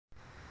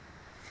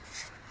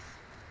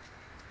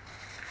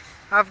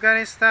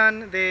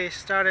Afghanistan, they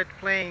started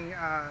playing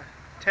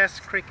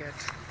test cricket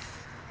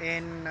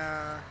in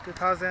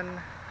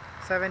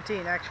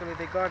 2017. Actually,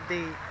 they got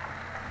the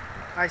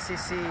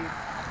ICC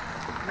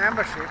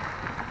membership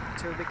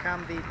to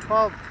become the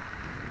 12th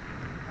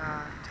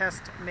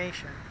test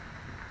nation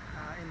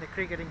in the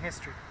cricketing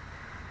history.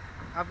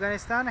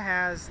 Afghanistan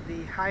has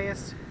the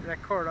highest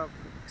record of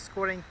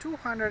scoring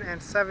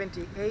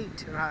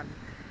 278 runs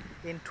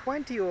in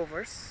 20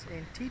 overs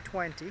in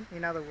T20,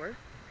 in other words,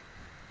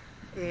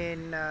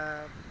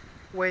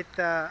 with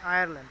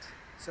Ireland.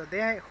 So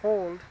they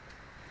hold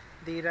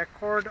the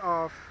record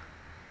of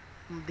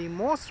the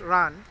most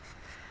run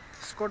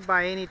scored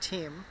by any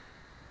team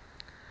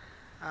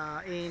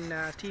in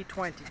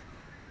T20.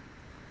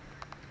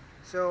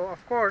 So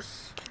of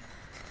course,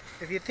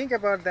 if you think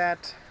about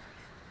that,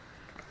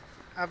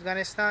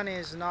 Afghanistan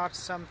is not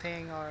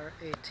something or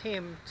a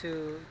team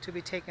to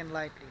be taken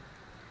lightly.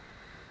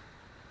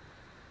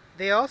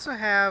 They also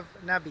have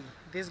Nabi.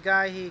 This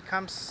guy, he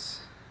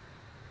comes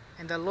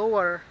in the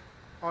lower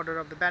order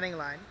of the batting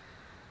line,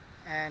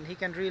 and he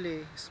can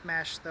really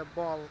smash the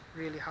ball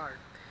really hard.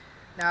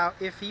 Now,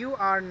 if you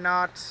are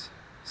not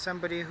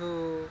somebody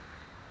who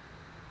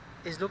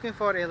is looking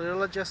for a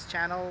religious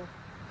channel,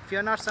 if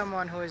you're not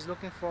someone who is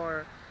looking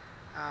for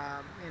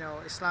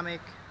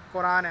Islamic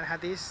Quran and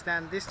Hadith,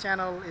 then this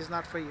channel is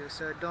not for you,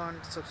 so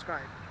don't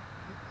subscribe.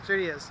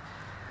 Serious.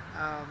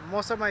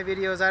 Most of my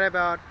videos are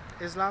about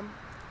Islam,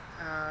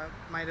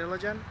 my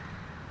religion.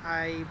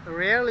 I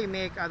rarely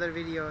make other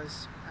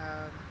videos.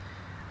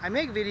 I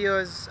make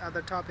videos,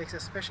 other topics,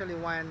 especially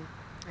when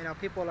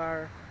people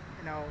are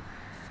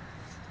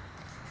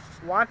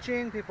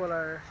watching, people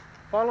are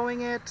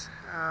following it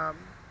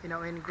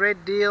in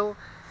great deal.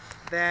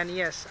 Then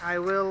yes, I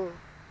will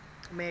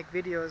make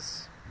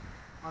videos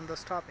on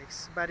those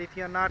topics. But if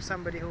you're not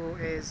somebody who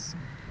is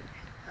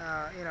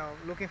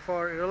looking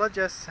for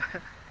religious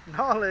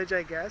knowledge,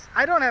 I guess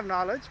I don't have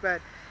knowledge,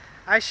 but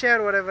I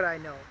share whatever I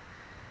know,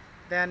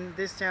 then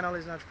this channel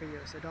is not for you,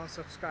 so don't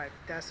subscribe.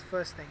 That's the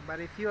first thing. But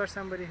if you are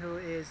somebody who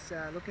is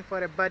looking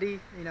for a buddy,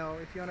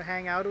 if you want to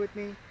hang out with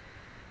me,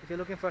 if you're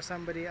looking for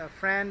somebody, a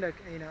friend, a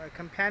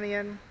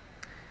companion,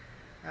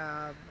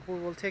 who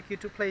will take you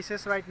to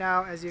places. Right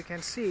now, as you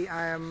can see,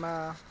 I am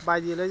by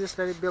the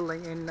legislative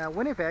building in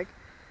Winnipeg.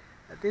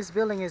 This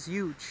building is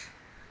huge,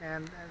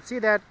 and see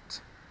that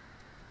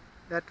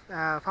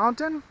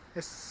fountain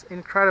is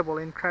incredible.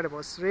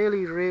 It's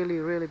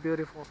really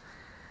beautiful.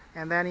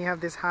 And then you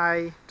have this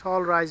high,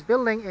 tall rise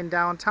building in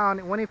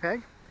downtown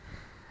Winnipeg.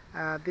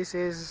 This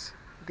is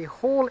the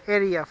whole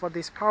area for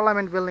this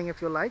Parliament building,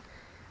 if you like.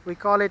 We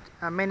call it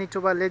a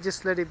Manitoba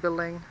Legislative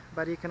Building,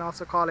 but you can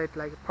also call it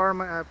like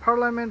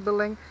Parliament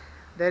building.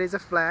 There is a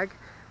flag.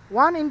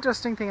 One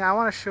interesting thing I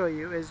want to show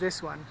you is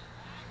this one.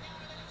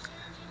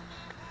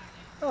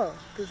 Oh,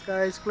 this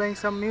guy is playing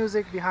some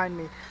music behind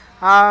me.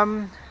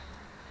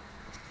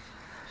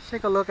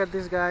 Take a look at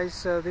these guys.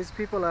 So these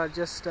people are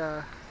just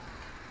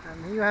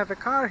and you have a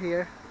car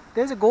here.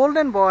 There's a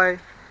golden boy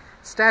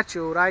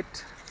statue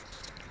right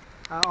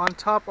on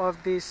top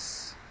of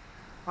this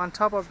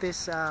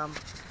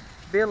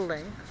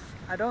building.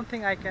 I don't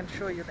think I can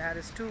show you that.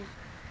 It's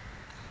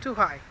too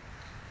high.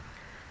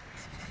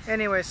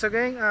 Anyway, so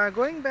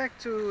going back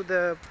to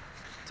the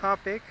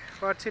topic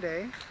for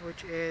today,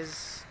 which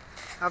is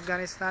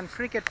Afghanistan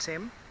cricket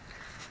team.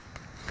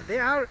 They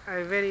are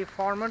a very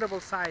formidable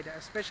side,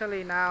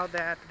 especially now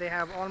that they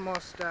have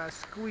almost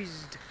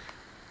squeezed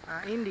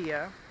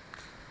India.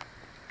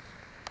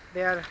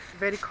 They are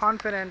very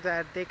confident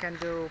that they can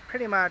do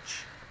pretty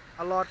much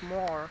a lot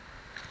more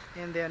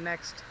in their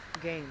next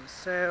games.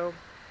 So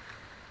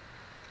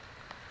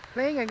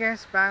playing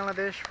against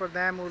Bangladesh for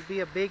them will be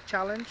a big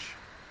challenge.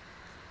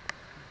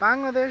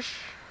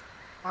 Bangladesh,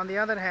 on the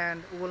other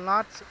hand, will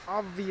not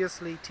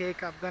obviously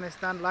take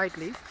Afghanistan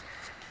lightly.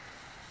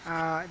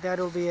 That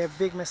will be a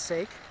big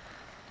mistake.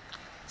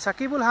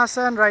 Shakibul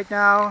Hasan right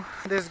now,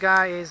 this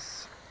guy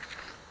is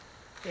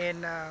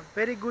in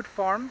very good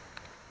form.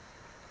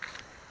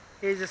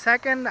 He is the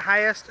second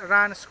highest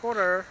run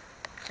scorer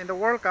in the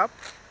World Cup.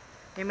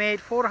 He made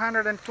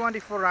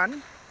 424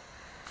 runs,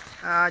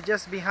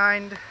 just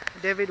behind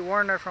David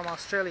Warner from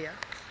Australia.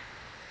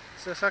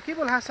 So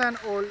Shakibul Hasan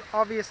will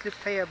obviously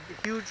play a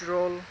huge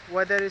role,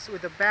 whether it's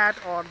with the bat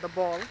or the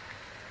ball.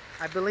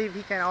 I believe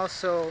he can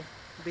also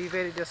be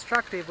very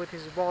destructive with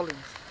his bowling.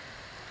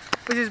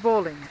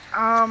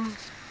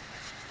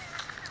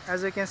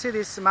 As you can see,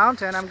 this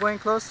mountain, I'm going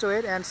close to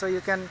it, and so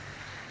you can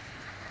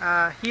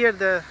hear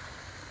the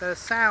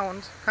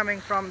sound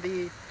coming from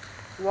the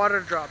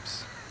water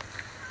drops.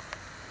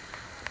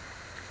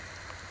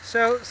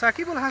 So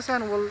Shakibul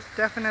Hasan will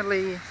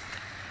definitely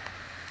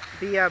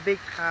be a big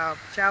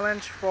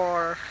challenge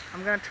for.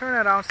 I'm going to turn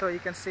around so you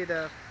can see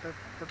the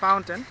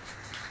fountain.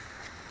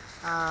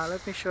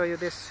 Let me show you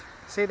this.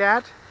 See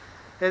that?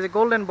 There's a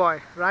golden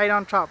boy right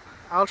on top.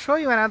 I'll show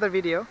you another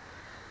video.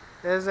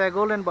 There's a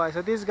golden boy.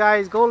 So this guy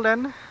is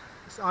golden.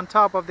 It's on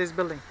top of this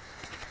building.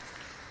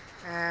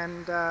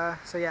 And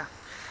so yeah.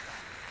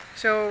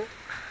 So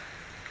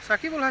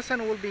Saqib Al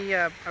Hasan will be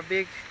a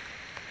big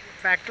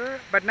factor.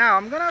 But now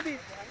I'm gonna be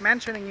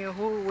mentioning you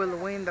who will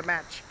win the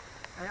match.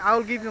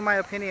 I'll give you my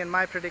opinion,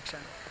 my prediction.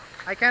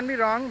 I can be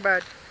wrong,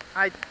 but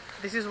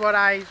this is what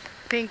I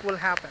think will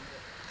happen.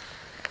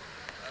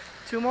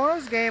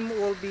 Tomorrow's game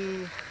will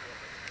be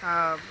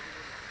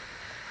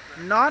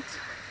not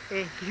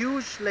a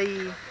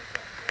hugely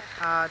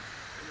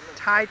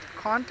tight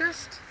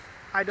contest.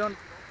 I don't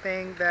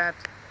think that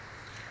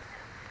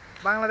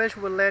Bangladesh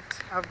will let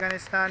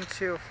Afghanistan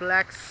to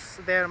flex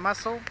their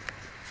muscle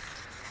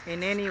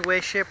in any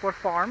way, shape or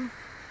form,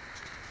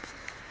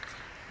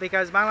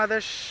 because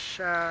Bangladesh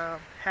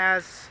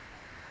has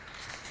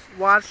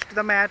watched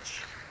the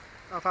match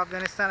of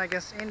Afghanistan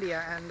against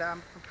India, and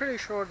I'm pretty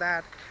sure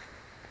that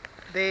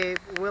they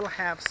will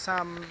have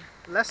some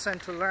lesson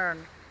to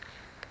learn,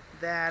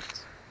 that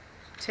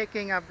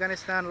taking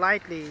Afghanistan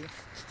lightly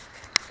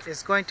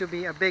is going to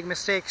be a big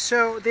mistake.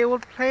 So they will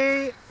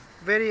play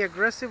very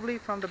aggressively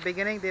from the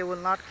beginning. They will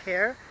not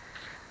care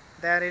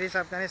that it is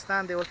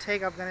Afghanistan. They will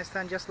take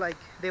Afghanistan just like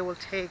they will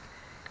take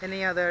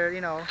any other,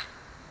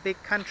 big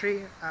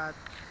country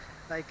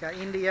like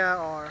India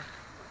or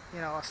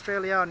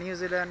Australia or New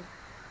Zealand.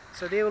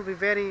 So they will be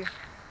very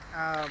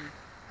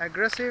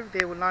aggressive.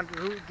 They will not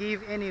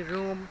give any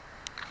room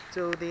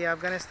to the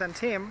Afghanistan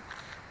team.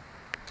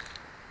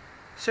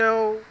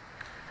 So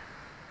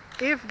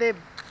if they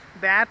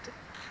bat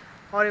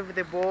or if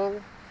they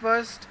bowl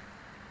first,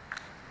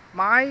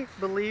 my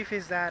belief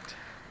is that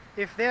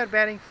if they are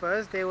batting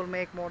first, they will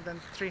make more than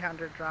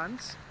 300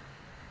 runs.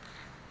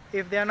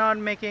 If they are not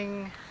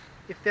making,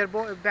 if they're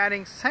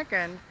batting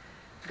second,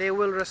 they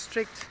will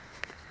restrict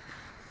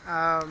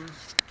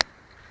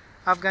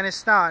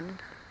Afghanistan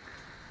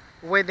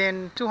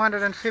within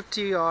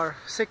 250 or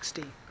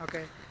 60.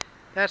 Okay,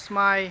 that's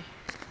my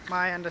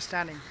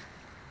understanding.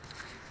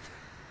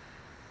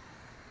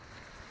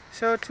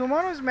 So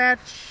tomorrow's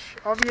match,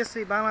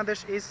 obviously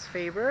Bangladesh is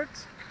favored,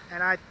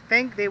 and I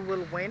think they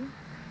will win,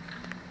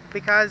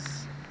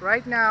 because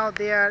right now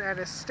they are at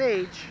a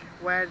stage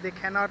where they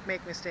cannot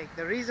make mistake.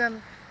 The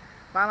reason,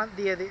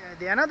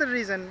 another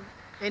reason,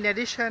 in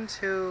addition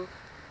to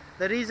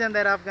the reason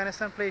that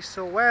Afghanistan plays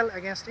so well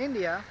against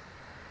India,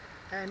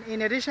 and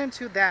in addition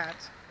to that,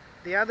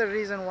 the other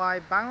reason why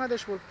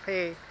Bangladesh will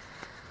play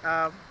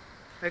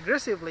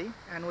aggressively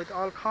and with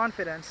all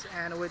confidence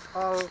and with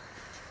all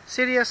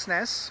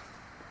seriousness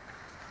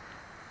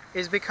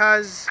is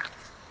because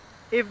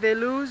if they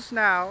lose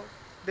now,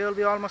 they will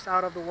be almost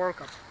out of the World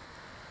Cup.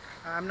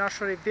 I'm not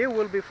sure if they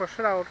will be for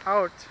sure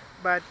out,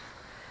 but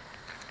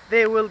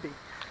they will be.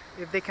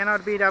 If they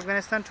cannot beat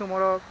Afghanistan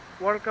tomorrow,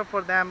 World Cup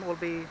for them will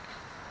be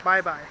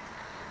bye-bye.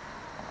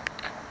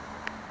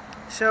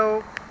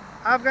 So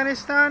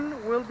Afghanistan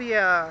will be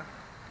a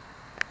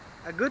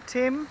good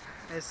team.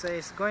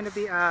 It's going to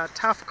be a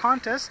tough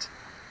contest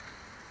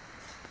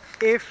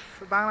if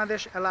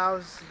Bangladesh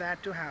allows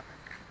that to happen.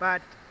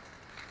 But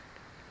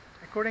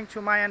according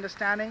to my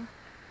understanding,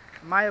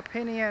 my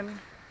opinion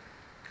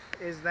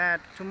is that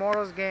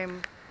tomorrow's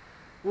game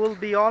will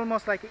be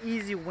almost like an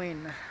easy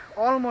win.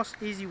 Almost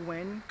easy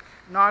win,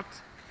 not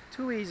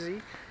too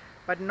easy,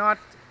 but not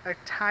a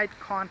tight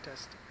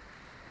contest.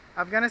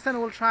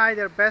 Afghanistan will try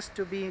their best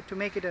to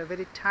make it a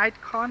very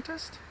tight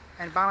contest,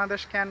 and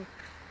Bangladesh can,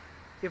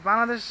 if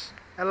Bangladesh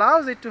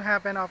allows it to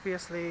happen,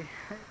 obviously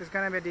it's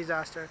going to be a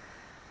disaster.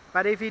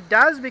 But if it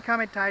does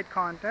become a tight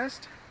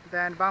contest,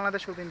 then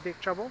Bangladesh will be in big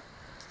trouble.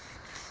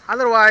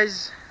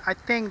 Otherwise, I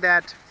think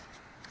that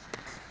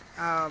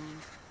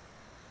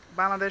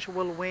Bangladesh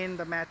will win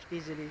the match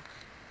easily.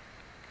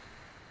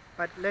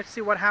 But let's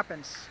see what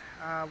happens.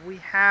 We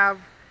have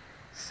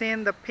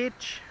seen the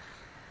pitch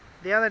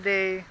the other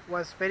day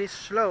was very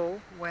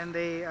slow when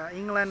the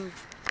England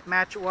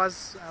match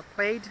was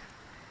played,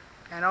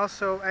 and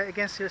also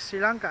against Sri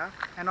Lanka,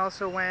 and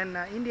also when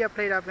India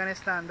played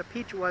Afghanistan, the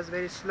pitch was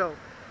very slow.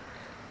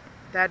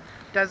 That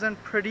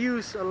doesn't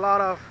produce a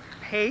lot of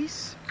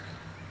pace.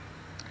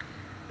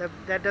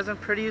 That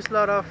doesn't produce a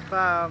lot of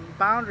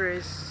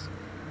boundaries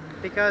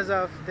because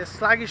of the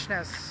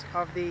sluggishness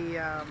of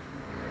the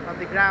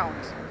ground.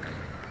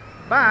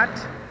 But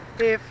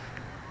if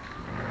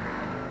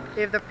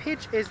the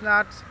pitch is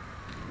not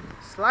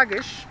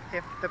sluggish,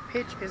 if the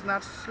pitch is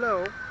not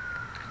slow,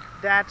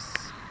 that's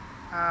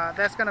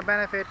going to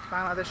benefit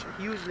Bangladesh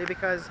hugely,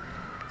 because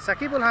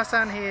Saqib Al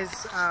Hasan is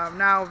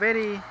now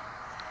very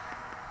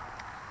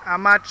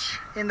much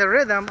in the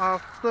rhythm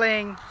of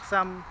playing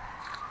some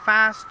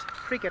fast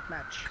cricket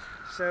match.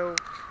 So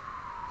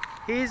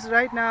he's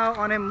right now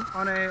on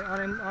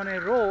a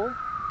roll.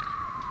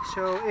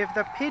 So if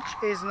the pitch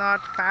is not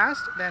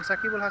fast, then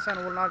Saqib Al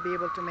Hasan will not be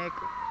able to make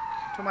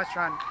too much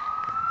run.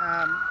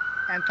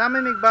 And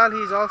Tamim Iqbal,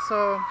 he's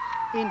also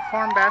in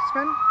form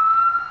batsman.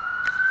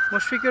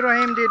 Mushfiqur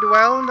Rahim did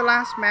well in the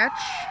last match,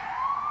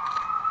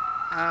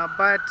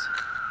 but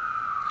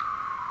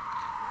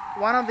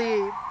one of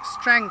the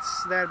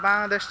strengths that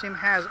Bangladesh team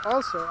has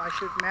also, I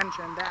should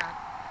mention that,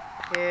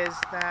 is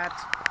that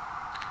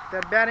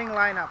the batting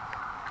lineup.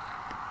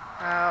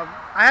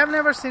 I have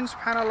never seen,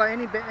 subhanAllah,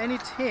 any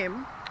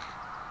team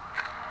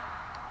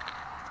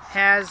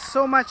has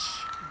so much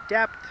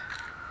depth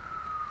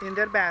in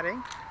their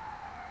batting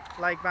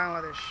like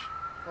Bangladesh.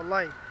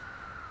 Wallahi,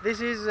 this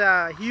is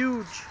a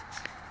huge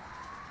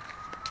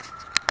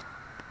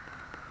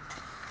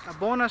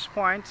bonus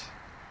point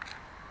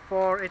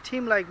for a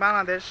team like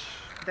Bangladesh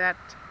that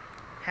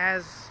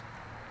has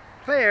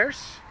players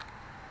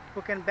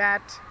who can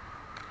bat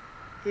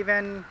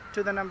even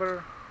to the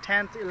number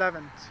 10th,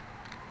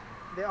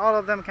 11th. All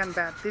of them can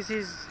bat. This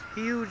is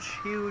huge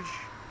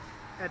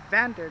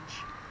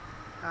advantage,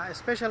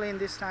 especially in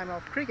this time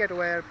of cricket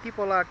where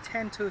people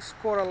tend to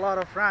score a lot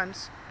of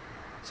runs.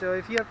 So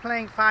if you're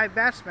playing 5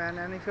 batsmen,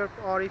 and if you're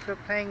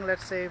playing,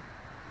 let's say,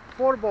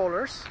 4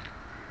 bowlers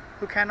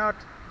who cannot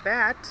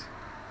bat,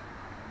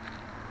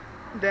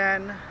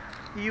 then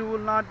you will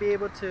not be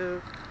able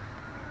to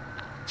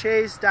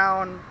chase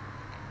down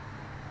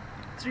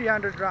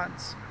 300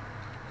 runs.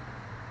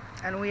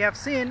 And we have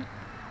seen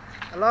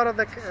a lot of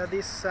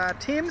these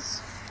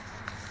teams,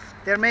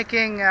 they're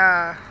making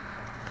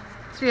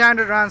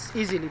 300 runs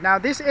easily. Now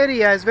this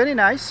area is very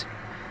nice.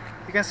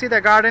 You can see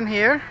the garden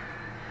here.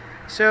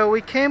 So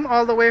we came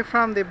all the way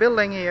from the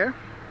building here,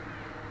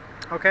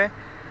 okay,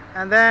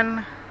 and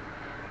then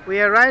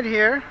we are right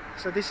here.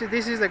 So this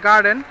is the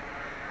garden.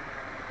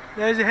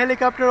 There's a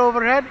helicopter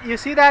overhead. You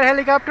see that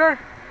helicopter?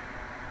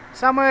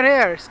 Somewhere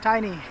here. It's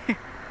tiny.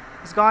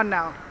 It's gone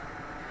now.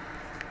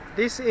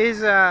 This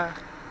is a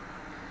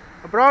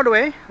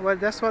Broadway. Well,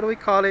 that's what we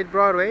call it,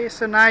 Broadway.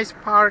 It's a nice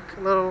park,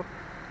 little,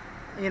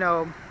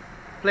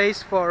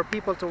 place for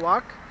people to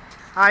walk.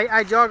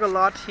 I jog a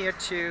lot here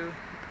too,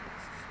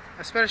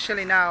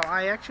 especially now.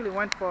 I actually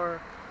went for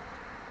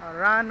a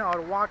run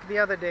or walk the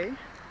other day.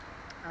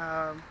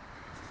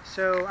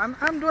 So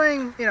I'm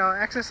doing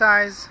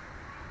exercise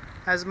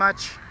as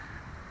much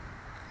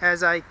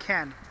as I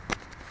can.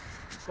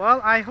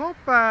 Well, I hope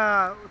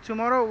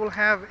tomorrow we'll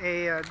have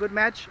a good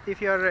match.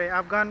 If you're an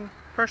Afghan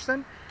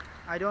person,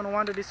 I don't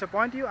want to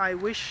disappoint you. I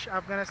wish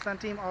Afghanistan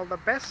team all the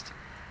best.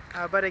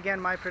 But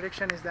again, my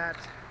prediction is that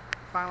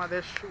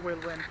Bangladesh will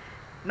win.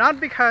 Not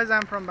because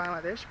I'm from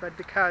Bangladesh, but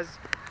because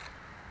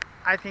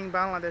I think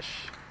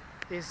Bangladesh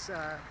is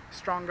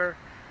stronger.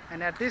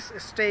 And at this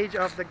stage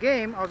of the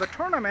game, of the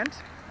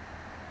tournament,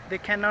 they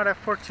cannot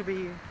afford to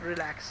be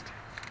relaxed.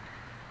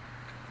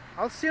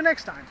 I'll see you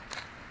next time.